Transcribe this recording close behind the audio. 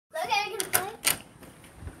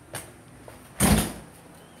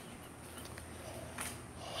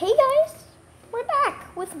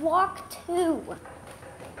with walk 2.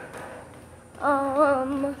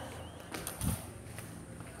 I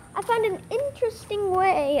found an interesting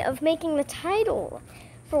way of making the title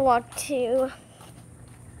for walk 2.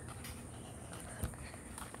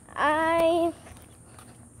 I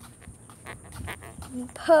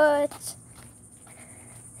put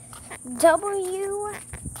WA.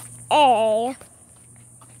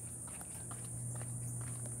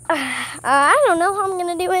 I don't know how I'm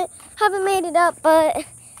gonna do it. Haven't made it up, but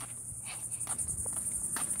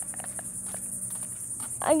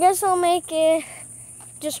I guess I'll make it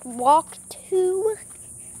just walk 2.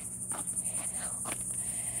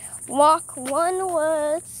 Walk 1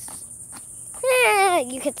 was,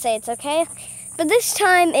 you could say it's okay. But this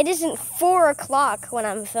time it isn't 4 o'clock when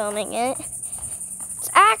I'm filming it. It's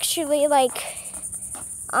actually like,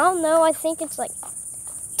 I don't know, I think it's like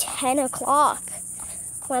 10 o'clock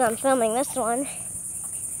when I'm filming this one.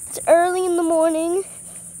 It's early in the morning.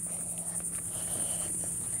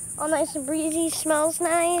 All nice and breezy, smells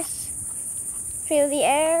nice. Feel the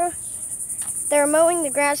air. They're mowing the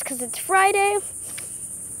grass because it's Friday.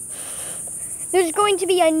 There's going to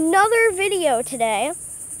be another video today,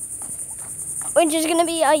 which is going to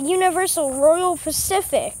be a Universal Royal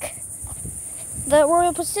Pacific. The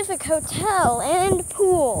Royal Pacific Hotel and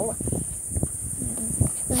Pool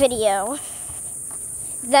video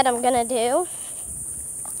that I'm going to do.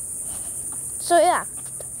 So yeah,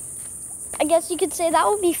 I guess you could say that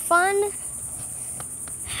would be fun.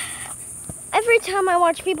 Every time I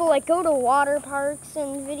watch people like go to water parks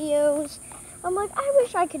and videos, I'm like, I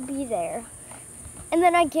wish I could be there. And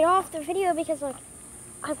then I get off the video because like,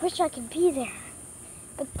 I wish I could be there.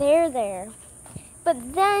 But they're there.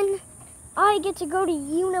 But then I get to go to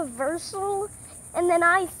Universal, and then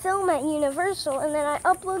I film at Universal, and then I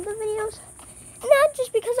upload the videos. Not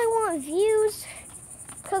just because I want views,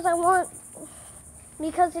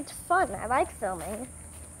 because it's fun. I like filming.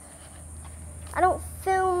 I don't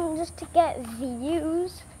film just to get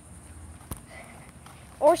views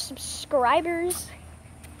or subscribers.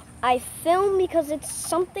 I film because it's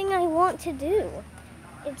something I want to do.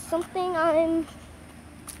 It's something I'm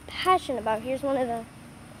passionate about. Here's one of the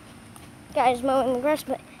guys mowing the grass,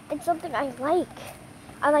 but it's something I like.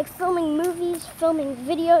 I like filming movies, filming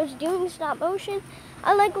videos, doing stop motion.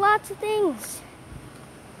 I like lots of things.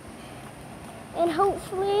 And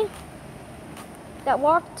hopefully that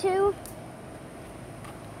walk 2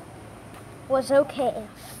 was okay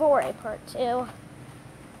for a part 2.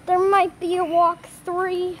 There might be a walk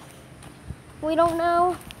 3. We don't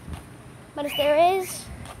know. But if there is,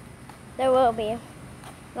 there will be. And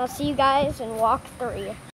I'll see you guys in walk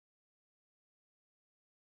 3.